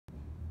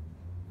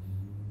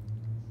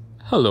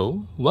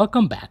Hello,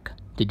 welcome back.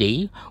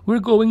 Today, we're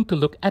going to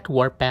look at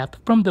Warpath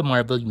from the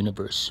Marvel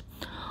Universe.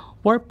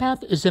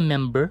 Warpath is a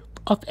member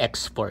of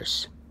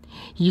X-Force.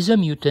 He's a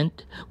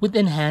mutant with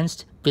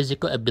enhanced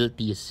physical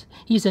abilities.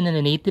 He's a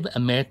Native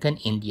American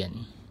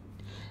Indian.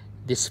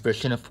 This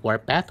version of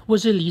Warpath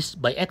was released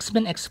by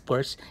X-Men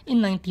X-Force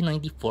in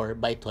 1994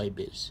 by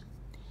ToyBiz.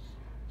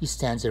 He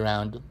stands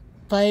around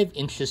 5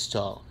 inches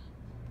tall.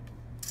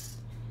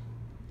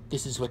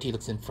 This is what he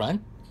looks in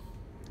front,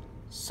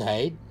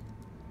 side,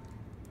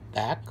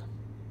 back,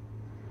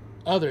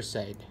 other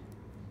side.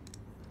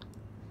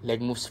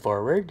 Leg moves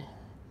forward,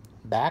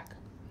 back,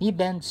 knee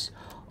bends,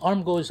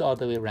 arm goes all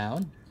the way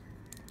around,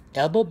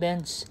 elbow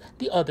bends,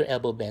 the other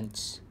elbow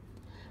bends.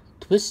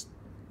 Twist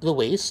the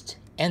waist,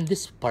 and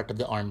this part of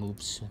the arm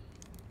moves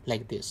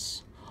like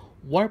this.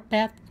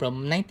 Warpath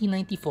from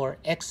 1994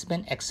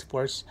 X-Men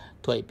X-Force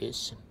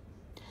ToyBiz.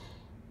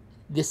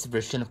 This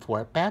version of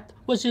Warpath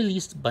was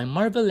released by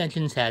Marvel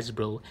Legends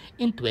Hasbro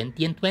in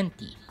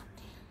 2020.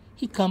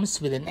 He comes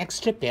with an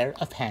extra pair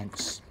of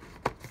hands.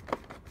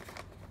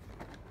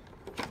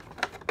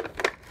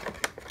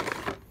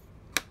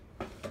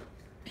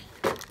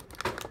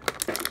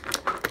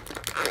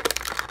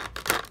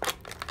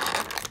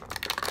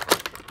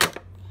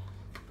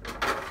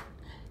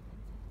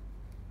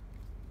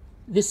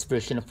 This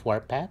version of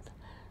Warpath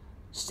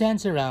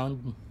stands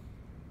around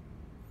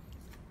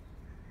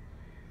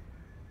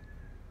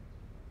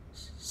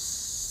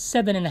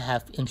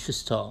 7.5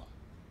 inches tall.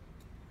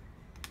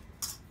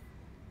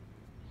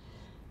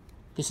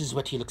 This is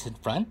what he looks in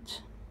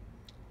front,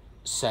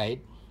 side,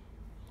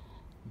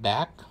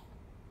 back,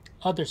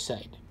 other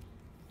side.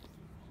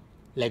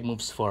 Leg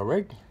moves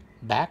forward,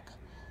 back,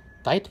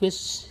 thigh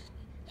twists,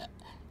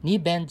 knee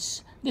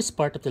bends, this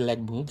part of the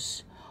leg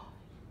moves,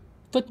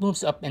 foot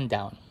moves up and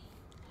down.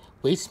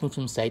 Waist moves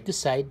from side to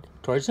side,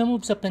 torso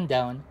moves up and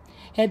down,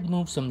 head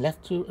moves from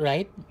left to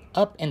right,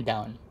 up and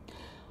down.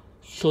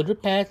 Shoulder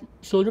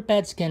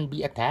pads can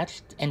be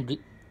attached and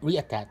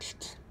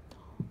reattached.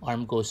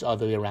 Arm goes all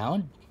the way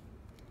around.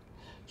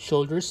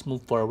 Shoulders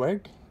move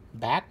forward,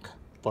 back.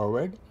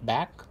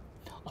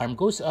 Arm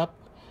goes up.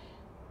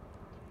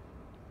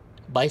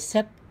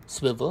 Bicep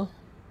swivel,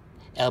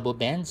 elbow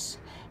bends,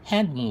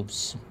 hand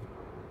moves.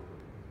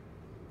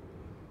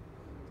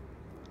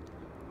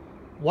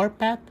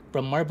 Warpath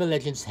from Marvel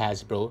Legends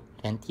Hasbro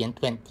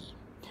 2020.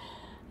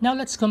 Now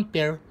let's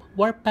compare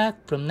Warpath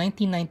from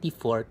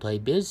 1994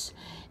 ToyBiz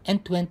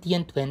and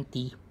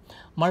 2020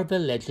 Marvel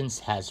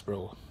Legends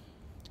Hasbro.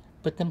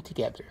 Put them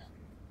together.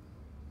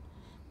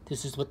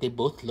 This is what they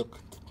both look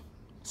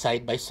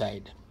side by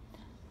side.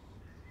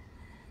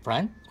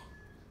 Front,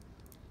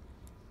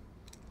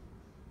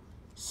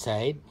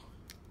 side,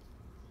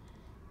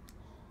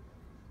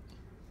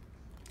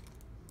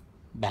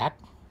 back,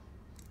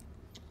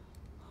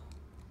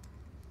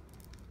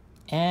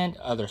 and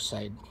other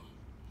side.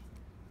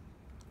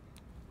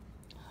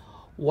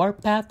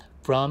 Warpath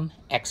from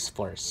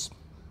X-Force.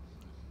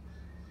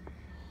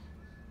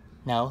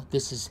 Now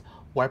this is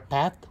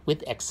Warpath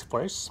with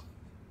X-Force.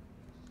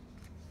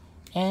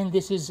 And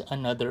this is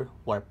another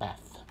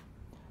Warpath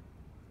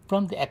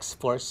from the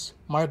X-Force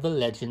Marvel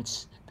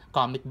Legends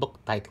comic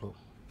book title.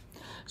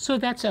 So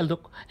that's a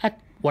look at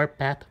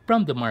Warpath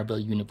from the Marvel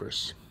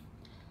Universe.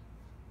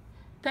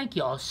 Thank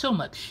you all so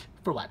much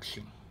for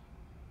watching.